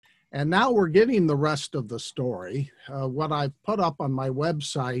And now we're getting the rest of the story. What I've put up on my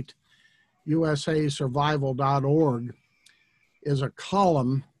website, usasurvival.org, is a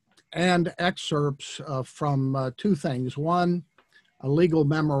column and excerpts from two things. One, a legal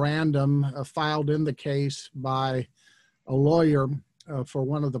memorandum filed in the case by a lawyer for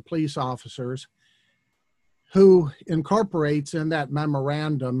one of the police officers, who incorporates in that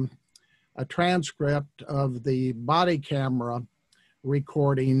memorandum a transcript of the body camera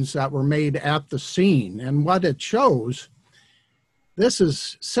recordings that were made at the scene. And what it shows, this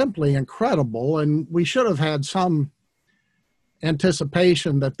is simply incredible, and we should have had some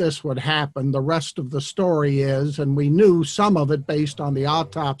anticipation that this would happen. The rest of the story is, and we knew some of it based on the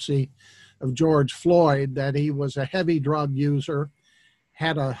autopsy of George Floyd, that he was a heavy drug user,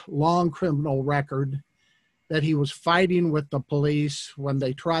 had a long criminal record, that he was fighting with the police when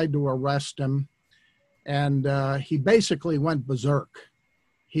they tried to arrest him, and he basically went berserk.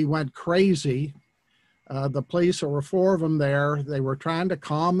 He went crazy. The police, there were four of them there. They were trying to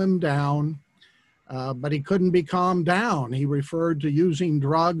calm him down, but he couldn't be calmed down. He referred to using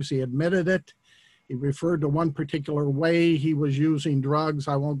drugs. He admitted it. He referred to one particular way he was using drugs.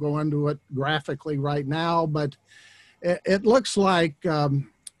 I won't go into it graphically right now, but it looks like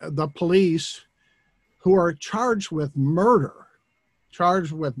the police, who are charged with murder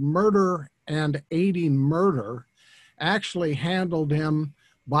and aiding murder, actually handled him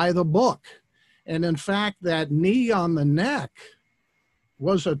by the book. And in fact, that knee on the neck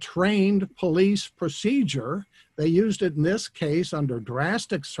was a trained police procedure. They used it in this case under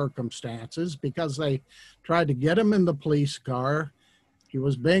drastic circumstances because they tried to get him in the police car. He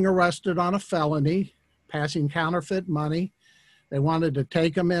was being arrested on a felony, passing counterfeit money. They wanted to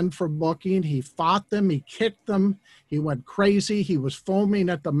take him in for booking. He fought them. He kicked them. He went crazy. He was foaming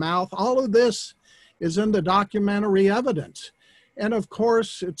at the mouth. All of this is in the documentary evidence. And of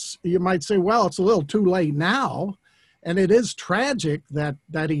course, you might say, well, it's a little too late now. And it is tragic that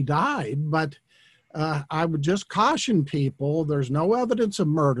he died. But I would just caution people, there's no evidence of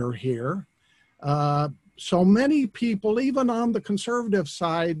murder here. So many people, even on the conservative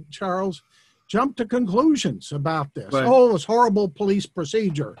side, Charles, jump to conclusions about this. Right. Oh, it was horrible police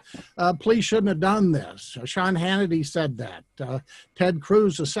procedure. Police shouldn't have done this. Sean Hannity said that. Ted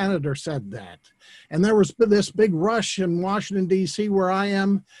Cruz, the senator, said that. And there was this big rush in Washington, D.C., where I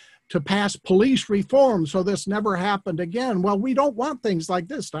am, to pass police reform so this never happened again. Well, we don't want things like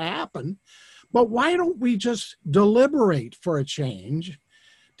this to happen, but why don't we just deliberate for a change,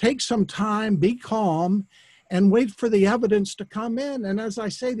 take some time, be calm, and wait for the evidence to come in. And as I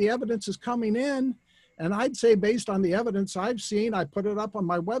say, the evidence is coming in. And I'd say based on the evidence I've seen, I put it up on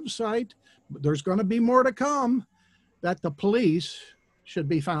my website, but there's going to be more to come, that the police should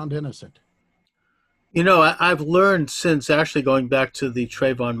be found innocent. You know, I've learned since actually going back to the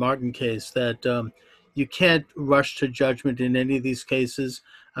Trayvon Martin case that you can't rush to judgment in any of these cases.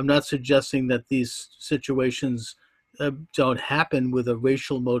 I'm not suggesting that these situations don't happen with a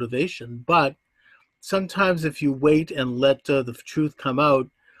racial motivation, but sometimes if you wait and let the truth come out,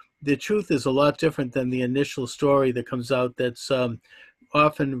 the truth is a lot different than the initial story that comes out that's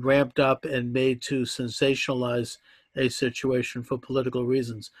often ramped up and made to sensationalize a situation for political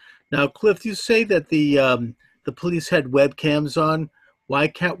reasons. Now, Cliff, you say that the police had webcams on. Why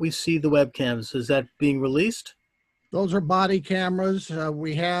can't we see the webcams? Is that being released? Those are body cameras.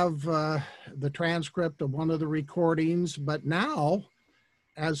 We have the transcript of one of the recordings, but now,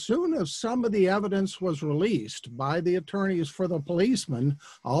 as soon as some of the evidence was released by the attorneys for the policemen,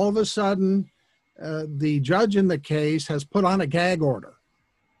 all of a sudden, the judge in the case has put on a gag order.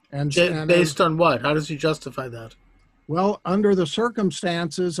 And based on what? How does he justify that? Well, under the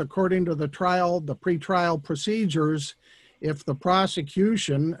circumstances, according to the pretrial procedures, if the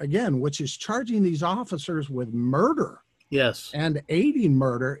prosecution, again, which is charging these officers with murder, yes, and aiding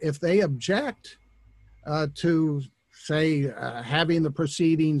murder, if they object to, say, having the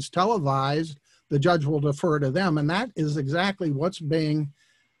proceedings televised, the judge will defer to them. And that is exactly what's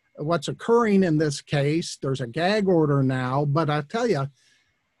occurring in this case. There's a gag order now, but I tell you,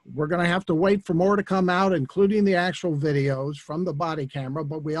 we're going to have to wait for more to come out, including the actual videos from the body camera,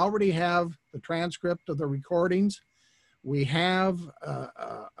 but we already have the transcript of the recordings. We have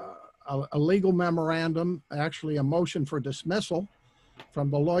a legal memorandum, actually a motion for dismissal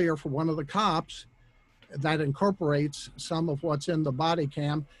from the lawyer for one of the cops that incorporates some of what's in the body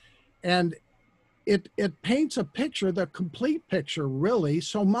cam. And it paints a picture, the complete picture, really,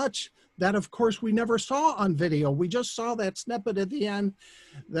 so much that of course we never saw on video. We just saw that snippet at the end,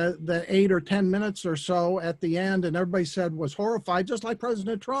 the 8 or 10 minutes or so at the end, and everybody said was horrified, just like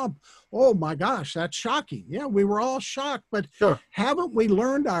President Trump. Oh my gosh, that's shocking. Yeah, we were all shocked, but Sure. haven't we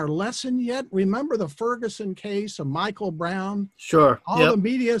learned our lesson yet? Remember the Ferguson case of Michael Brown? Sure. All the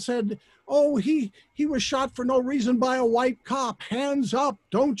media said, oh, he was shot for no reason by a white cop. Hands up,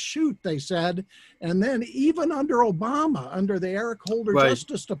 don't shoot, they said. And then even under Obama, under the Eric Holder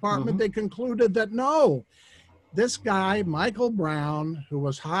Justice Department, they concluded that no, this guy, Michael Brown, who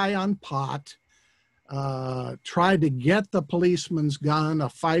was high on pot, tried to get the policeman's gun. A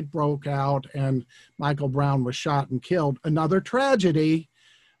fight broke out and Michael Brown was shot and killed. Another tragedy.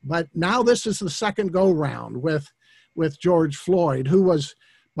 But now this is the second go round with George Floyd, who was,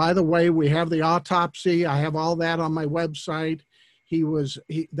 by the way, we have the autopsy. I have all that on my website.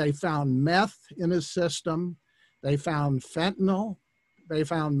 They found meth in his system. They found fentanyl. They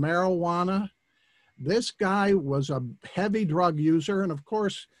found marijuana. This guy was a heavy drug user. And of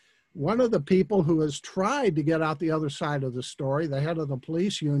course, one of the people who has tried to get out the other side of the story, the head of the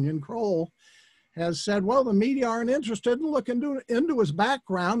police union, Kroll, has said, well, the media aren't interested in looking into his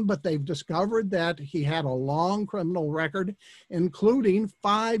background, but they've discovered that he had a long criminal record, including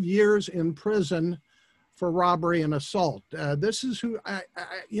 5 years in prison for robbery and assault. This is who,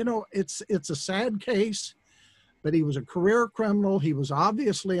 it's a sad case, but he was a career criminal. He was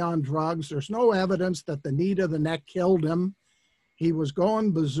obviously on drugs. There's no evidence that the knee to the neck killed him. He was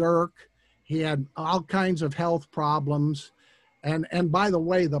going berserk. He had all kinds of health problems. And by the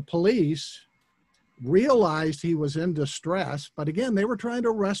way, the police realized he was in distress, but again, they were trying to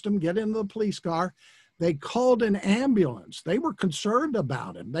arrest him, get into the police car. They called an ambulance. They were concerned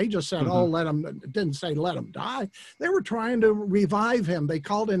about him. They just said, oh, didn't say let him die. They were trying to revive him. They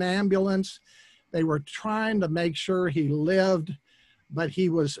called an ambulance. They were trying to make sure he lived, but he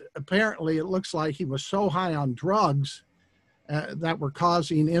was apparently, it looks like he was so high on drugs that were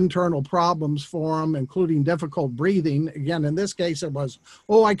causing internal problems for him, including difficult breathing. Again, in this case, it was,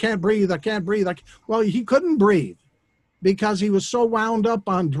 oh, I can't breathe, I can't breathe. Well, he couldn't breathe because he was so wound up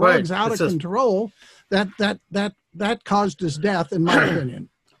on drugs, out of control, that caused his death, in my opinion.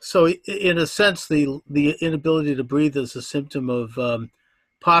 So in a sense, the inability to breathe is a symptom of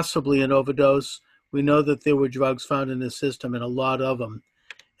possibly an overdose. We know that there were drugs found in his system, and a lot of them.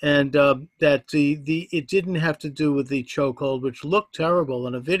 And that it didn't have to do with the chokehold, which looked terrible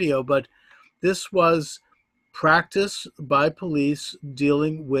in a video, but this was practice by police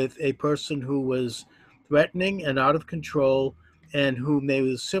dealing with a person who was threatening and out of control, and whom they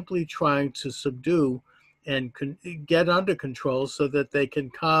were simply trying to subdue and get under control so that they can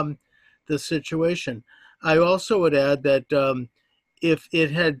calm the situation. I also would add that if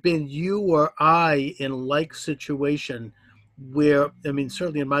it had been you or I in like situation, where, I mean,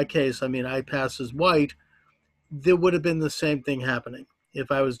 certainly in my case, I mean, I pass as white, there would have been the same thing happening if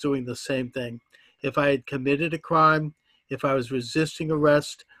I was doing the same thing. If I had committed a crime, if I was resisting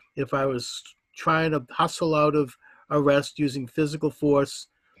arrest, if I was trying to hustle out of arrest using physical force,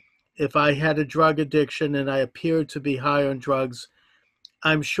 if I had a drug addiction and I appeared to be high on drugs,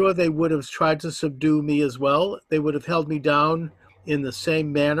 I'm sure they would have tried to subdue me as well. They would have held me down in the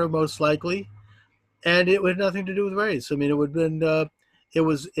same manner, most likely. And it had nothing to do with race. I mean, it would have been,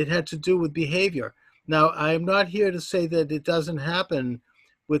 it had to do with behavior. Now, I am not here to say that it doesn't happen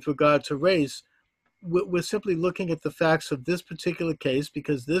with regard to race. We're simply looking at the facts of this particular case,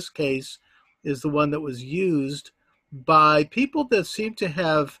 because this case is the one that was used by people that seem to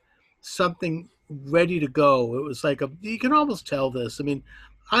have something ready to go. It was like you can almost tell this. I mean,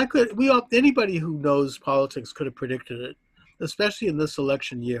 anybody who knows politics could have predicted it, especially in this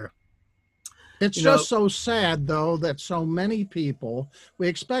election year. It's just so sad, though, that so many people, we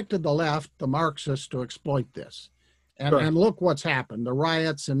expected the left, the Marxists, to exploit this. And look what's happened. The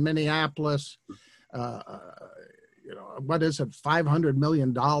riots in Minneapolis, what is it, $500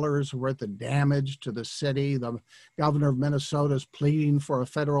 million worth of damage to the city. The governor of Minnesota is pleading for a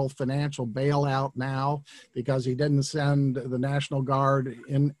federal financial bailout now because he didn't send the National Guard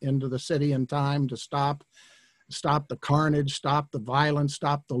into the city in time to stop the carnage, stop the violence,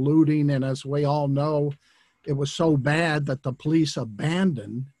 stop the looting. And as we all know, it was so bad that the police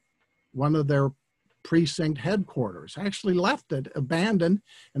abandoned one of their precinct headquarters, actually left it abandoned,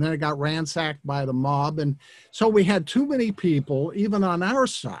 and then it got ransacked by the mob. And so we had too many people, even on our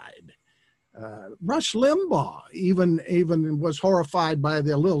side. Rush Limbaugh even was horrified by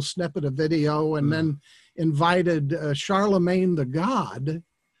the little snippet of video, and then invited Charlemagne the God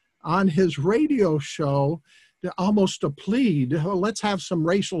on his radio show almost a plead. Oh, let's have some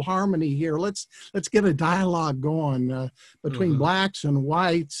racial harmony here. Let's get a dialogue going between blacks and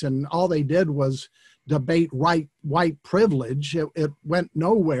whites. And all they did was debate white privilege. It went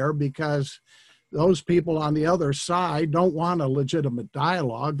nowhere because those people on the other side don't want a legitimate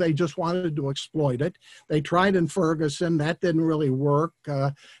dialogue. They just wanted to exploit it. They tried in Ferguson. That didn't really work.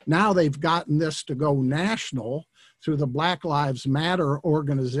 Now they've gotten this to go national through the Black Lives Matter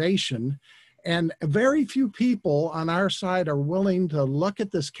organization. And very few people on our side are willing to look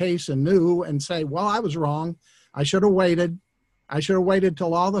at this case anew and say, well, I was wrong. I should have waited. I should have waited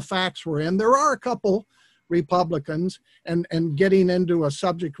till all the facts were in. There are a couple Republicans, and getting into a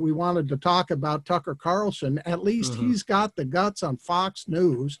subject we wanted to talk about, Tucker Carlson, at least he's got the guts on Fox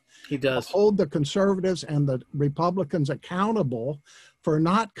News. He does. To hold the conservatives and the Republicans accountable for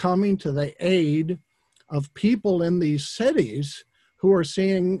not coming to the aid of people in these cities who are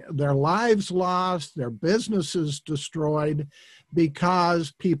seeing their lives lost, their businesses destroyed,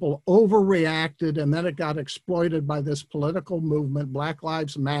 because people overreacted, and then it got exploited by this political movement, Black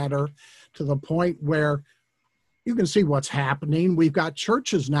Lives Matter, to the point where you can see what's happening. We've got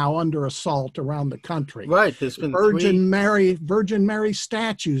churches now under assault around the country. Right. There's been Virgin Mary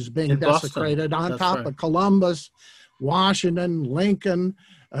statues being desecrated on top of Columbus, Washington, Lincoln.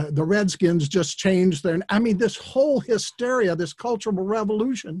 The Redskins just changed their, I mean, this whole hysteria, this cultural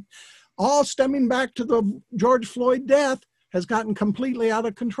revolution, all stemming back to the George Floyd death, has gotten completely out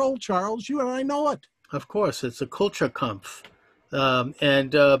of control, Charles. You and I know it. Of course, it's a culture Kampf.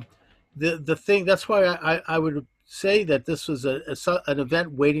 The thing, that's why I would say that this was an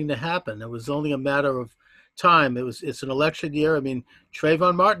event waiting to happen. It was only a matter of time. It's an election year. I mean,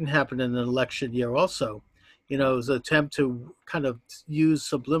 Trayvon Martin happened in an election year also. You know, it was an attempt to kind of use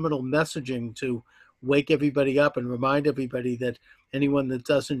subliminal messaging to wake everybody up and remind everybody that anyone that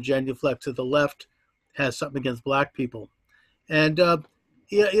doesn't genuflect to the left has something against black people. And,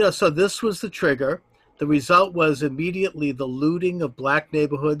 so this was the trigger. The result was immediately the looting of black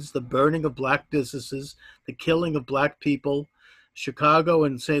neighborhoods, the burning of black businesses, the killing of black people. Chicago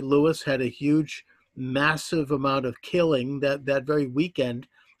and St. Louis had a huge, massive amount of killing that very weekend,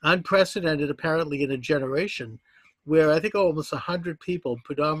 unprecedented apparently in a generation, where I think almost 100 people,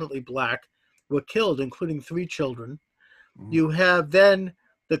 predominantly black, were killed, including 3 children. You have then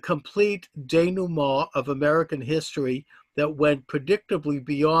the complete denouement of American history that went predictably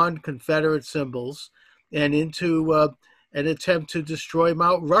beyond Confederate symbols and into an attempt to destroy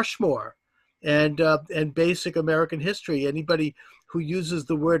Mount Rushmore and basic American history. Anybody who uses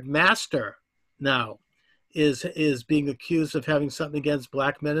the word master now is being accused of having something against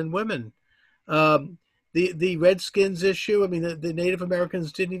black men and women. The Redskins issue, I mean, the Native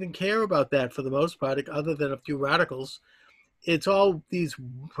Americans didn't even care about that for the most part, other than a few radicals. It's all these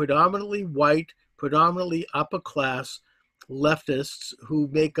predominantly white, predominantly upper class leftists who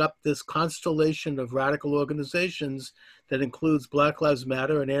make up this constellation of radical organizations that includes Black Lives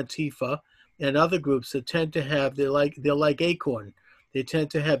Matter and Antifa and other groups that tend to have, they're like Acorn. They tend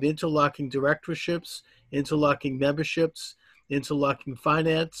to have interlocking directorships, interlocking memberships, interlocking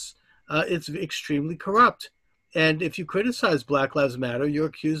finance. It's extremely corrupt. And if you criticize Black Lives Matter, you're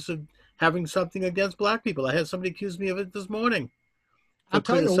accused of having something against black people. I had somebody accuse me of it this morning. I'll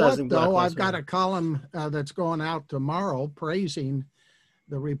tell you what, though, I've got a column that's going out tomorrow praising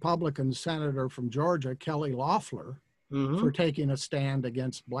the Republican senator from Georgia, Kelly Loeffler, for taking a stand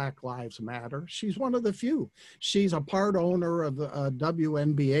against Black Lives Matter. She's one of the few. She's a part owner of the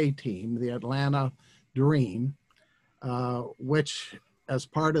WNBA team, the Atlanta Dream, which, as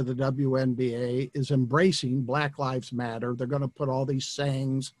part of the WNBA, is embracing Black Lives Matter. They're going to put all these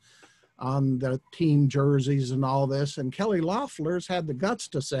sayings on the team jerseys and all this. And Kelly Loeffler's had the guts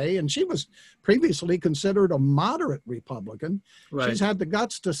to say, and she was previously considered a moderate Republican. Right. She's had the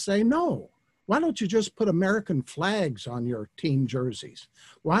guts to say, no, why don't you just put American flags on your team jerseys?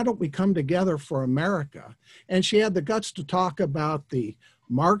 Why don't we come together for America? And she had the guts to talk about the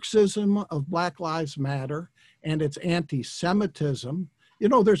Marxism of Black Lives Matter and its anti-Semitism. You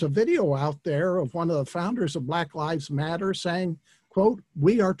know, there's a video out there of one of the founders of Black Lives Matter saying, quote,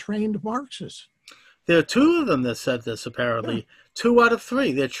 "We are trained Marxists." There are 2 of them that said this, apparently. Yeah. 2 out of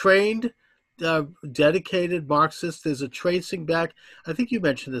 3. They're trained, dedicated Marxists. There's a tracing back. I think you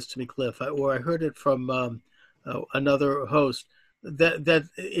mentioned this to me, Cliff, or I heard it from another host, that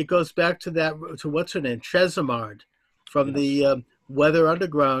it goes back to what's her name, Chesimard, from the Weather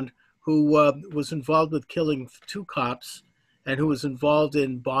Underground, who was involved with killing 2 cops and who was involved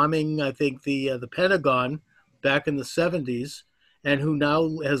in bombing, I think, the Pentagon back in the 70s. And who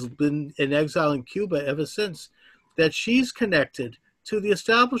now has been in exile in Cuba ever since, that she's connected to the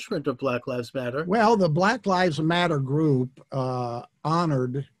establishment of Black Lives Matter. Well, the Black Lives Matter group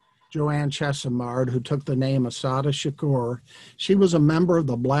honored Joanne Chesimard, who took the name Assata Shakur. She was a member of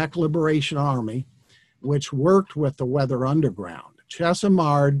the Black Liberation Army, which worked with the Weather Underground.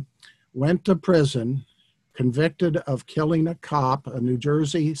 Chesimard went to prison, convicted of killing a cop, a New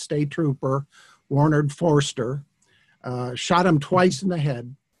Jersey state trooper, Warner Forster, shot him twice in the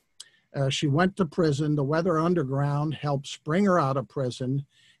head. She went to prison. The Weather Underground helped spring her out of prison,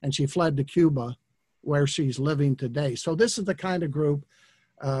 and she fled to Cuba, where she's living today. So this is the kind of group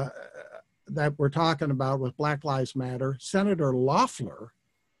that we're talking about with Black Lives Matter. Senator Loeffler,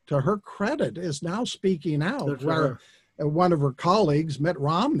 to her credit, is now speaking out, where one of her colleagues, Mitt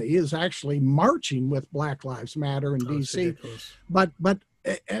Romney, is actually marching with Black Lives Matter in D.C. But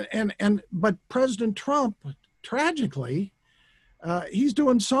President Trump, tragically, he's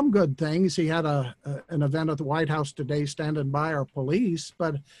doing some good things. He had an event at the White House today, standing by our police.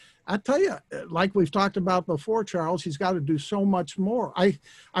 But I tell you, like we've talked about before, Charles, he's got to do so much more.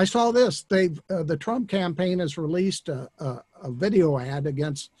 I saw this. The Trump campaign has released a video ad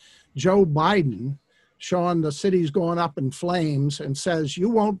against Joe Biden, showing the city's going up in flames, and says, "You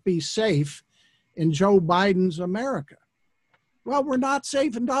won't be safe in Joe Biden's America." Well, we're not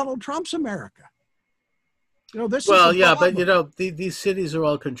safe in Donald Trump's America. This well, is yeah, but these cities are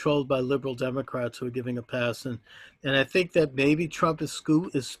all controlled by liberal Democrats who are giving a pass, and I think that maybe Trump is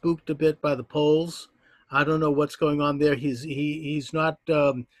spooked a bit by the polls. I don't know what's going on there. He's not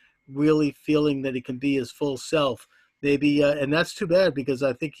really feeling that he can be his full self. Maybe, and that's too bad, because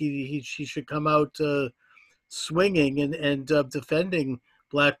I think he should come out swinging and defending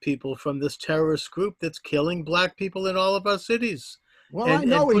Black people from this terrorist group that's killing Black people in all of our cities. Well, I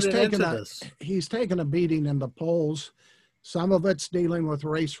know he's taken a beating in the polls. Some of it's dealing with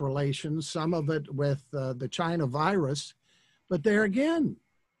race relations, some of it with the China virus. But there again,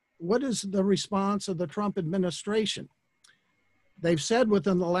 what is the response of the Trump administration? They've said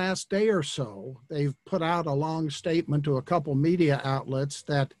within the last day or so, they've put out a long statement to a couple media outlets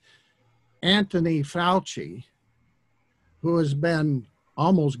that Anthony Fauci, who has been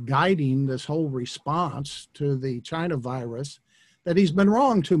almost guiding this whole response to the China virus, that he's been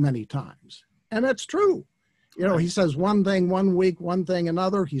wrong too many times. And that's true. He says one thing one week, one thing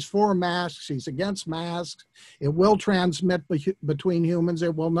another. He's for masks. He's against masks. It will transmit between humans.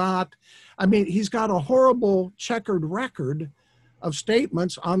 It will not. I mean, he's got a horrible checkered record of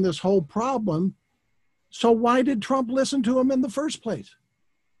statements on this whole problem. So why did Trump listen to him in the first place?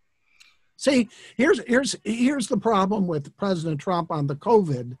 See, here's the problem with President Trump on the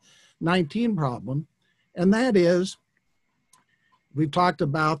COVID-19 problem, and that is, we've talked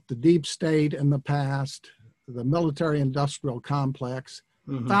about the deep state in the past, the military-industrial complex.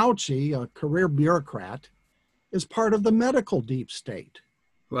 Mm-hmm. Fauci, a career bureaucrat, is part of the medical deep state.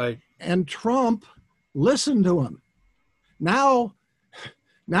 Right. And Trump listened to him. Now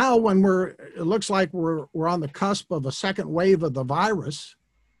when it looks like we're on the cusp of a second wave of the virus,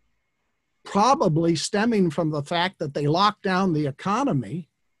 probably stemming from the fact that they locked down the economy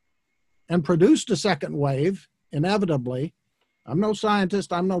and produced a second wave, inevitably. I'm no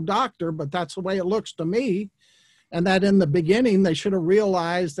scientist, I'm no doctor, but that's the way it looks to me. And that in the beginning, they should have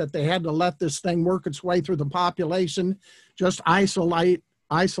realized that they had to let this thing work its way through the population, just isolate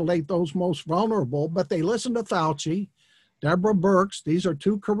those most vulnerable. But they listened to Fauci, Deborah Birx. These are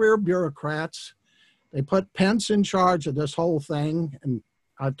two career bureaucrats. They put Pence in charge of this whole thing. And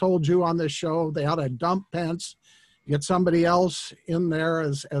I told you on this show, they ought to dump Pence, get somebody else in there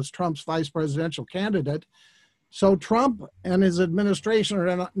as Trump's vice presidential candidate. So Trump and his administration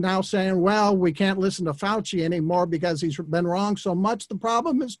are now saying, well, we can't listen to Fauci anymore because he's been wrong so much. The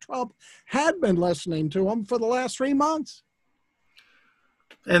problem is Trump had been listening to him for the last 3 months.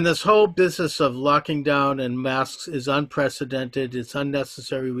 And this whole business of locking down and masks is unprecedented. It's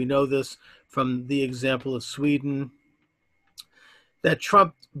unnecessary. We know this from the example of Sweden, that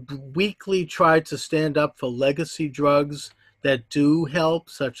Trump weakly tried to stand up for legacy drugs that do help,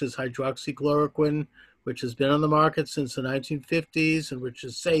 such as hydroxychloroquine, which has been on the market since the 1950s and which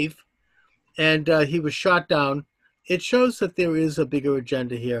is safe. And he was shot down. It shows that there is a bigger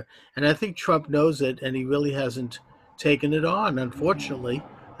agenda here. And I think Trump knows it, and he really hasn't taken it on, unfortunately.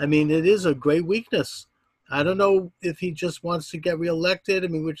 I mean, it is a great weakness. I don't know if he just wants to get reelected. I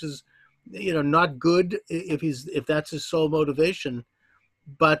mean, which is, not good if that's his sole motivation.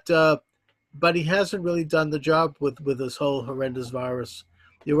 But he hasn't really done the job with this whole horrendous virus.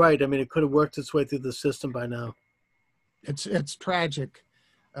 You're right. I mean, it could have worked its way through the system by now. It's tragic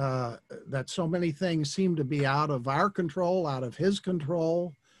that so many things seem to be out of our control, out of his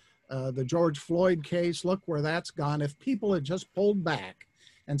control. the George Floyd case, look where that's gone. If people had just pulled back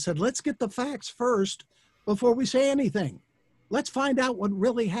and said, let's get the facts first before we say anything. Let's find out what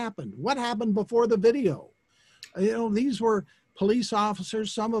really happened. What happened before the video? You know, these were police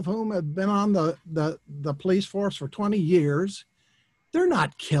officers, some of whom have been on the police force for 20 years. They're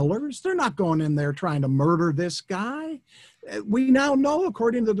not killers. They're not going in there trying to murder this guy. We now know,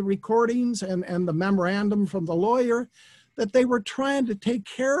 according to the recordings and the memorandum from the lawyer, that they were trying to take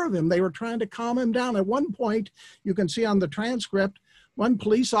care of him. They were trying to calm him down. At one point, you can see on the transcript, one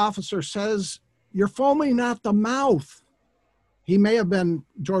police officer says, "You're foaming at the mouth." He may have been,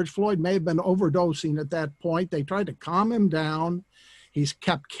 George Floyd may have been overdosing at that point. They tried to calm him down. He's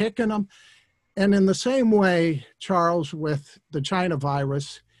kept kicking them. And in the same way, Charles, with the China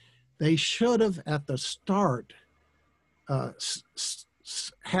virus, they should have at the start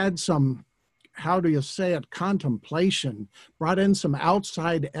had some, how do you say it, contemplation, brought in some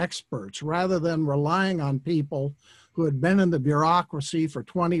outside experts rather than relying on people who had been in the bureaucracy for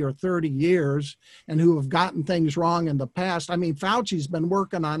 20 or 30 years and who have gotten things wrong in the past. I mean, Fauci's been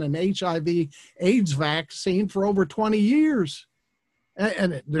working on an HIV AIDS vaccine for over 20 years.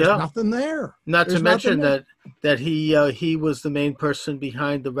 And there's nothing there. Not to mention that he was the main person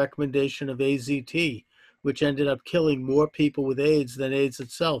behind the recommendation of AZT, which ended up killing more people with AIDS than AIDS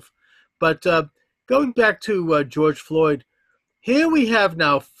itself. But going back to George Floyd, here we have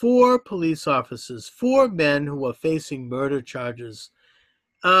now 4 police officers, 4 men who are facing murder charges.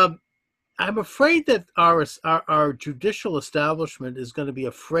 I'm afraid that our judicial establishment is going to be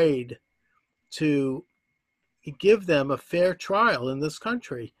afraid to give them a fair trial in this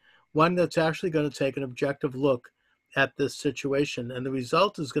country, one that's actually going to take an objective look at this situation. And the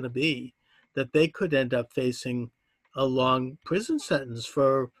result is going to be that they could end up facing a long prison sentence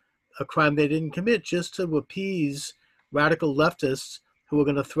for a crime they didn't commit, just to appease radical leftists who are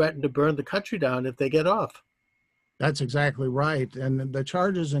going to threaten to burn the country down if they get off. That's exactly right. And the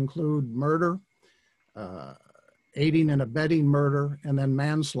charges include murder, aiding and abetting murder, and then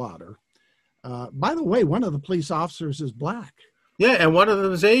manslaughter. By the way, one of the police officers is black. Yeah, and one of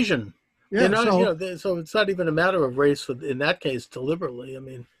them is Asian. Yeah, so it's not even a matter of race in that case deliberately. I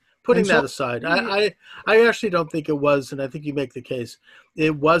mean, putting that aside, I actually don't think it was, and I think you make the case,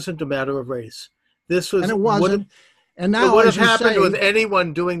 it wasn't a matter of race. This was, and it wasn't. And now it would have happened with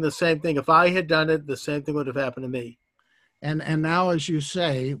anyone doing the same thing. If I had done it, the same thing would have happened to me. And now, as you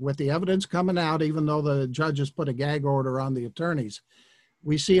say, with the evidence coming out, even though the judges put a gag order on the attorneys,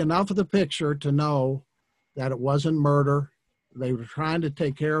 we see enough of the picture to know that it wasn't murder. They were trying to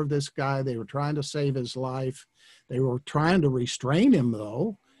take care of this guy. They were trying to save his life. They were trying to restrain him,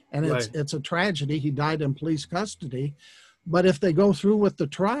 though. And it's a tragedy. He died in police custody. But if they go through with the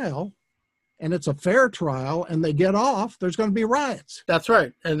trial, and it's a fair trial, and they get off, there's going to be riots. That's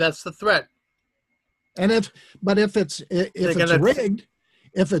right, and that's the threat. And if it's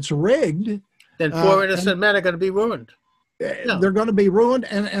rigged, then 4 innocent men are going to be ruined. They're going to be ruined,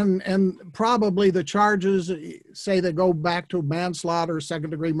 and probably the charges say they go back to manslaughter,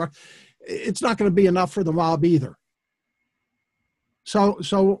 second-degree murder. It's not going to be enough for the mob either.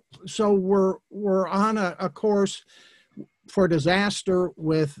 So we're on a course for disaster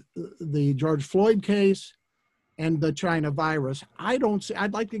with the George Floyd case and the China virus. I'd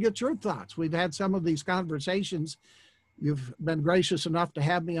like to get your thoughts. We've had some of these conversations. You've been gracious enough to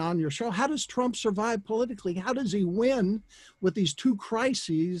have me on your show. How does Trump survive politically? How does he win with these 2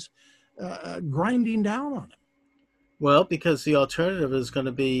 crises grinding down on him? Well, because the alternative is going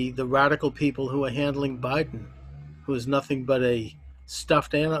to be the radical people who are handling Biden, who is nothing but a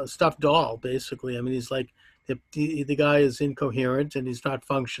stuffed doll, basically. I mean, he's like, the guy is incoherent and he's not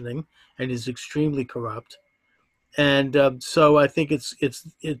functioning and he's extremely corrupt. And so I think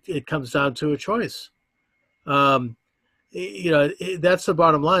it comes down to a choice. That's the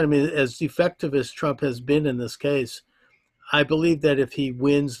bottom line. I mean, as effective as Trump has been in this case, I believe that if he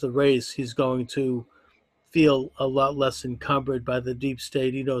wins the race, he's going to feel a lot less encumbered by the deep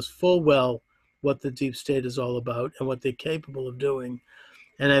state. He knows full well what the deep state is all about and what they're capable of doing.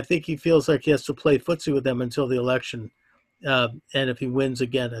 And I think he feels like he has to play footsie with them until the election. And if he wins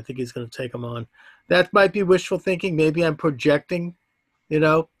again, I think he's going to take them on. That might be wishful thinking. Maybe I'm projecting,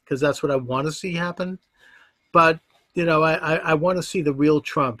 because that's what I want to see happen. But I want to see the real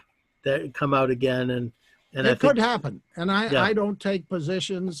Trump that come out again, and it could happen. And I don't take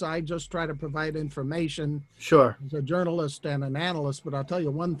positions. I just try to provide information. Sure. As a journalist and an analyst, but I'll tell you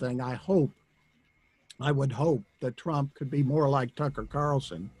one thing. I would hope that Trump could be more like Tucker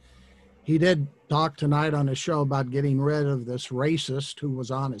Carlson. He did talk tonight on his show about getting rid of this racist who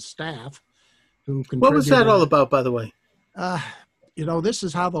was on his staff. What was that all about, by the way? this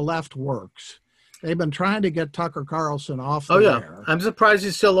is how the left works. They've been trying to get Tucker Carlson off Oh the yeah, air. I'm surprised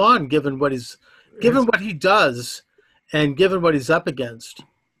he's still on, given what he does, and given what he's up against.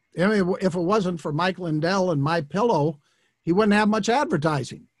 I mean, if it wasn't for Mike Lindell and My Pillow, he wouldn't have much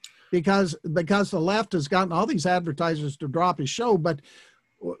advertising, because the left has gotten all these advertisers to drop his show. But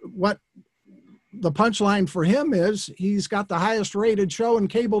what the punchline for him is, he's got the highest rated show in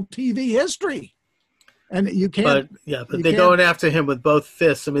cable TV history. And you can't. But they're going after him with both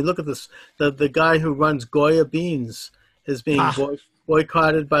fists. I mean, look at this. The guy who runs Goya Beans is being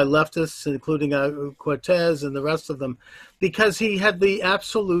boycotted by leftists, including Cortez and the rest of them, because he had the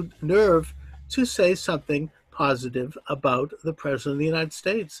absolute nerve to say something positive about the President of the United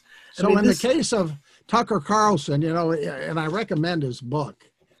States. So in the case of Tucker Carlson, and I recommend his book,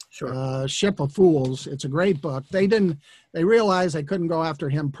 sure. Ship of Fools. It's a great book. They realized they couldn't go after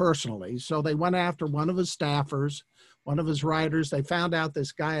him personally. So they went after one of his staffers, one of his writers. They found out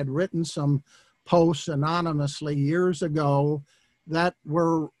this guy had written some posts anonymously years ago that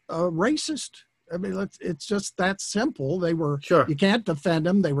were racist. I mean, it's just that simple. They were, sure. You can't defend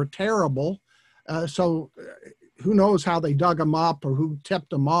them. They were terrible. So who knows how they dug him up or who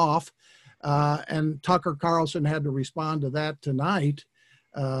tipped him off. And Tucker Carlson had to respond to that tonight.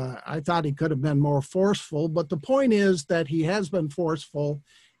 I thought he could have been more forceful, but the point is that he has been forceful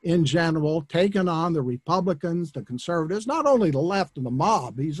in general, taken on the Republicans, the conservatives, not only the left and the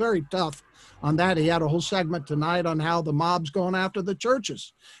mob. He's very tough on that. He had a whole segment tonight on how the mob's going after the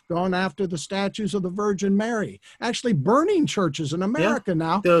churches, going after the statues of the Virgin Mary, actually burning churches in America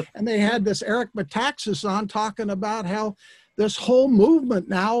now. And they had this Eric Metaxas on talking about how this whole movement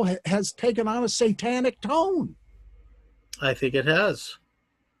now has taken on a satanic tone. I think it has.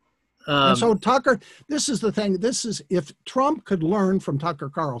 And so Tucker, this is the thing. If Trump could learn from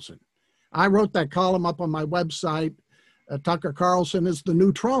Tucker Carlson. I wrote that column up on my website. Tucker Carlson is the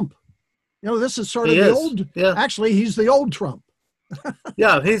new Trump. This is sort of the old. Yeah. Actually, he's the old Trump.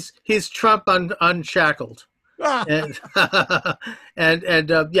 Yeah, he's Trump unshackled. And yeah,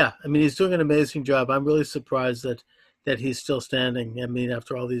 I mean, he's doing an amazing job. I'm really surprised that he's still standing. I mean,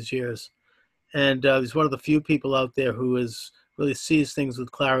 after all these years, and he's one of the few people out there who really sees things with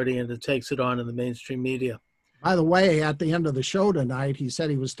clarity and it takes it on in the mainstream media. By the way, at the end of the show tonight, he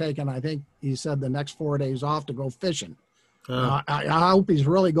said he was taking, I think he said, the next 4 days off to go fishing. I hope he's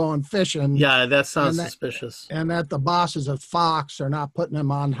really going fishing. Yeah, that sounds suspicious. And that the bosses at Fox are not putting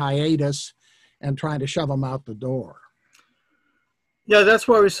him on hiatus and trying to shove him out the door. Yeah, that's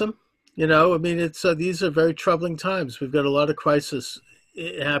worrisome. I mean, these are very troubling times. We've got a lot of crisis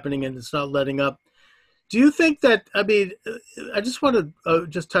happening and it's not letting up. Do you think that, I mean, I just want to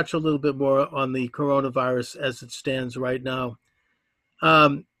just touch a little bit more on the coronavirus as it stands right now.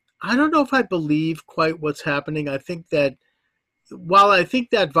 I don't know if I believe quite what's happening. I think that while I think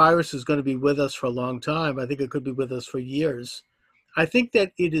that virus is going to be with us for a long time, I think it could be with us for years. I think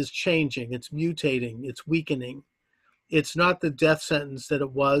that it is changing. It's mutating. It's weakening. It's not the death sentence that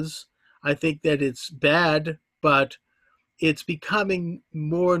it was. I think that it's bad, but it's becoming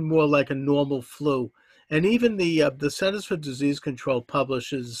more and more like a normal flu. And even the Centers for Disease Control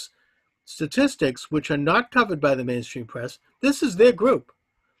publishes statistics which are not covered by the mainstream press. This is their group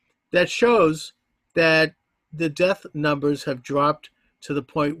that shows that the death numbers have dropped to the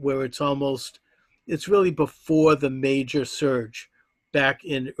point where it's really before the major surge back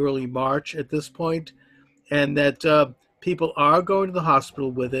in early March at this point, and that people are going to the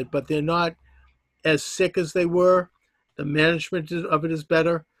hospital with it, but they're not as sick as they were. The management of it is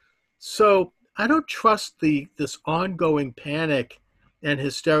better. So I don't trust this ongoing panic and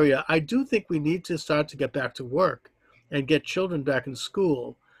hysteria. I do think we need to start to get back to work and get children back in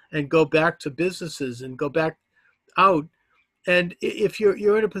school and go back to businesses and go back out. And if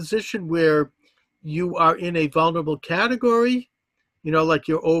you're in a position where you are in a vulnerable category, like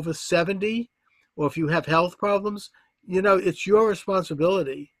you're over 70, or if you have health problems, it's your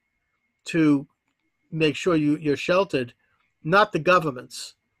responsibility to make sure you're sheltered, not the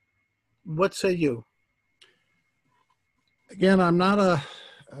government's. What say you? Again, I'm not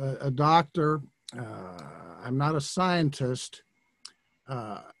a doctor. I'm not a scientist.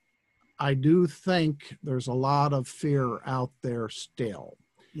 I do think there's a lot of fear out there still.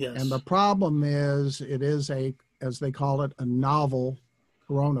 Yes. And the problem is it is as they call it, a novel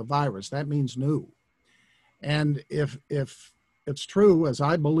coronavirus. That means new. And if it's true, as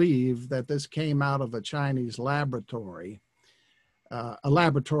I believe, that this came out of a Chinese laboratory, a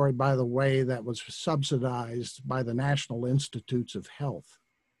laboratory, by the way, that was subsidized by the National Institutes of Health,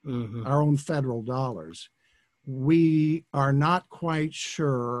 our own federal dollars. we are not quite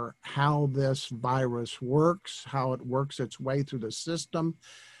sure how this virus works, how it works its way through the system,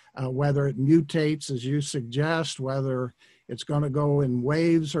 whether it mutates, as you suggest, whether it's going to go in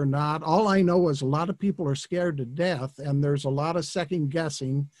waves or not. All I know is a lot of people are scared to death, and there's a lot of second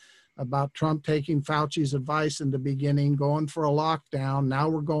guessing about Trump taking Fauci's advice in the beginning, going for a lockdown. Now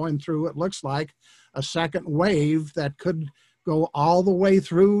we're going through, it looks like, a second wave that could go all the way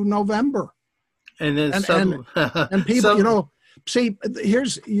through November. And then and people, see,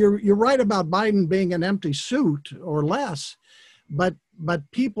 you're right about Biden being an empty suit or less, but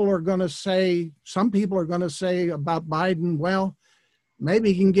people are going to say, some people are going to say about Biden, well,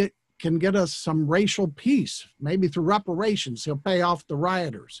 maybe he can get us some racial peace, maybe through reparations. He'll pay off the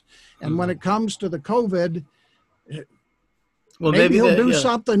rioters. And when it comes to the COVID, well, maybe he'll do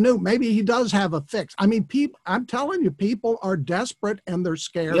something new. Maybe he does have a fix. I mean, I'm telling you, people are desperate and they're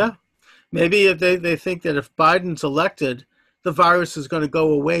scared. Yeah. Maybe if they think that if Biden's elected, the virus is going to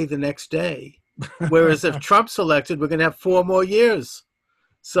go away the next day. Whereas if Trump's elected, we're going to have 4 more years.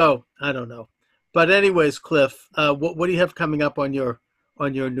 So I don't know. But anyways, Cliff, what do you have coming up on your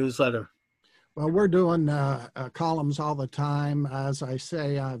newsletter? Well, we're doing columns all the time. As I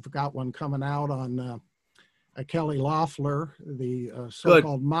say, I've got one coming out on Kelly Loeffler, the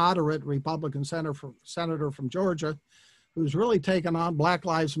so-called moderate Republican senator from Georgia, who's really taken on Black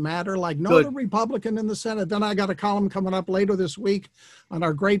Lives Matter like no other Republican in the Senate. Then I got a column coming up later this week on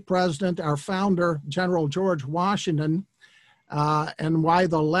our great president, our founder, General George Washington, and why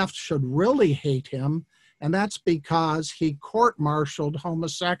the left should really hate him. And that's because he court-martialed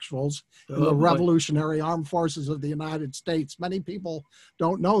homosexuals in the Revolutionary Armed Forces of the United States. Many people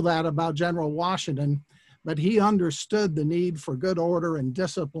don't know that about General Washington, but he understood the need for good order and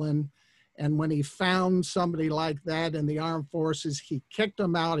discipline. And when he found somebody like that in the armed forces, he kicked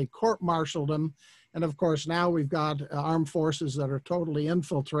them out, he court-martialed them. And of course, now we've got armed forces that are totally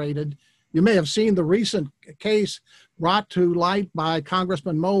infiltrated. You may have seen the recent case brought to light by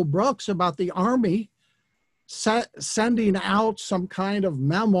Congressman Mo Brooks about the Army sending out some kind of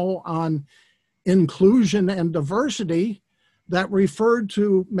memo on inclusion and diversity that referred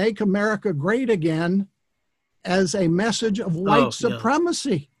to Make America Great Again as a message of white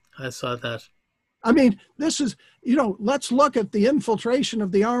supremacy. I saw that. I mean, this is, let's look at the infiltration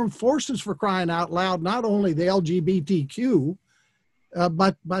of the armed forces, for crying out loud, not only the LGBTQ,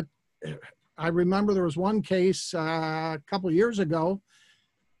 but I remember there was one case a couple of years ago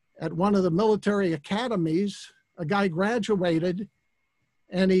at one of the military academies. A guy graduated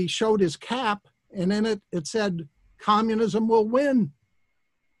and he showed his cap, and in it said, "Communism will win."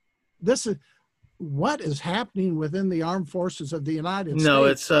 This is what is happening within the armed forces of the United States. No,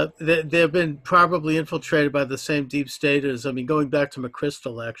 it's they've been probably infiltrated by the same deep staters. I mean, going back to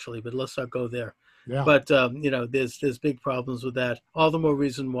McChrystal, actually, but let's not go there. Yeah. But there's big problems with that. All the more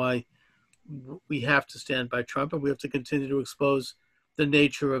reason why we have to stand by Trump, and we have to continue to expose the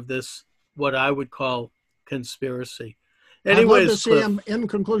nature of this, what I would call conspiracy. Anyways, I'd love to see him. In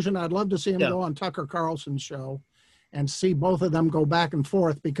conclusion, I'd love to see him go on Tucker Carlson's show and see both of them go back and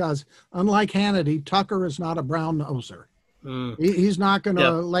forth, because unlike Hannity, Tucker is not a brown noser. He's not going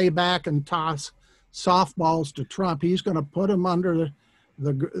to lay back and toss softballs to Trump. He's going to put him under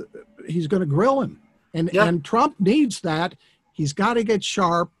he's going to grill him. And Trump needs that. He's got to get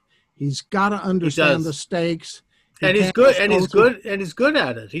sharp. He's got to understand the stakes. And he's good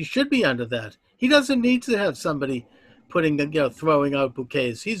at it. He should be under that. He doesn't need to have somebody throwing out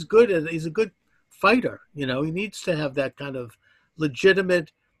bouquets. He's a good fighter. He needs to have that kind of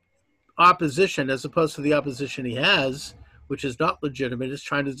legitimate opposition, as opposed to the opposition he has, which is not legitimate, is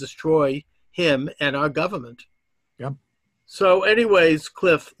trying to destroy him and our government. Yep. So anyways,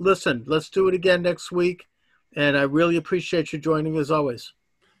 Cliff, listen, let's do it again next week. And I really appreciate you joining as always.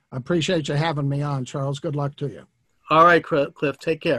 I appreciate you having me on, Charles. Good luck to you. All right, Cliff, take care.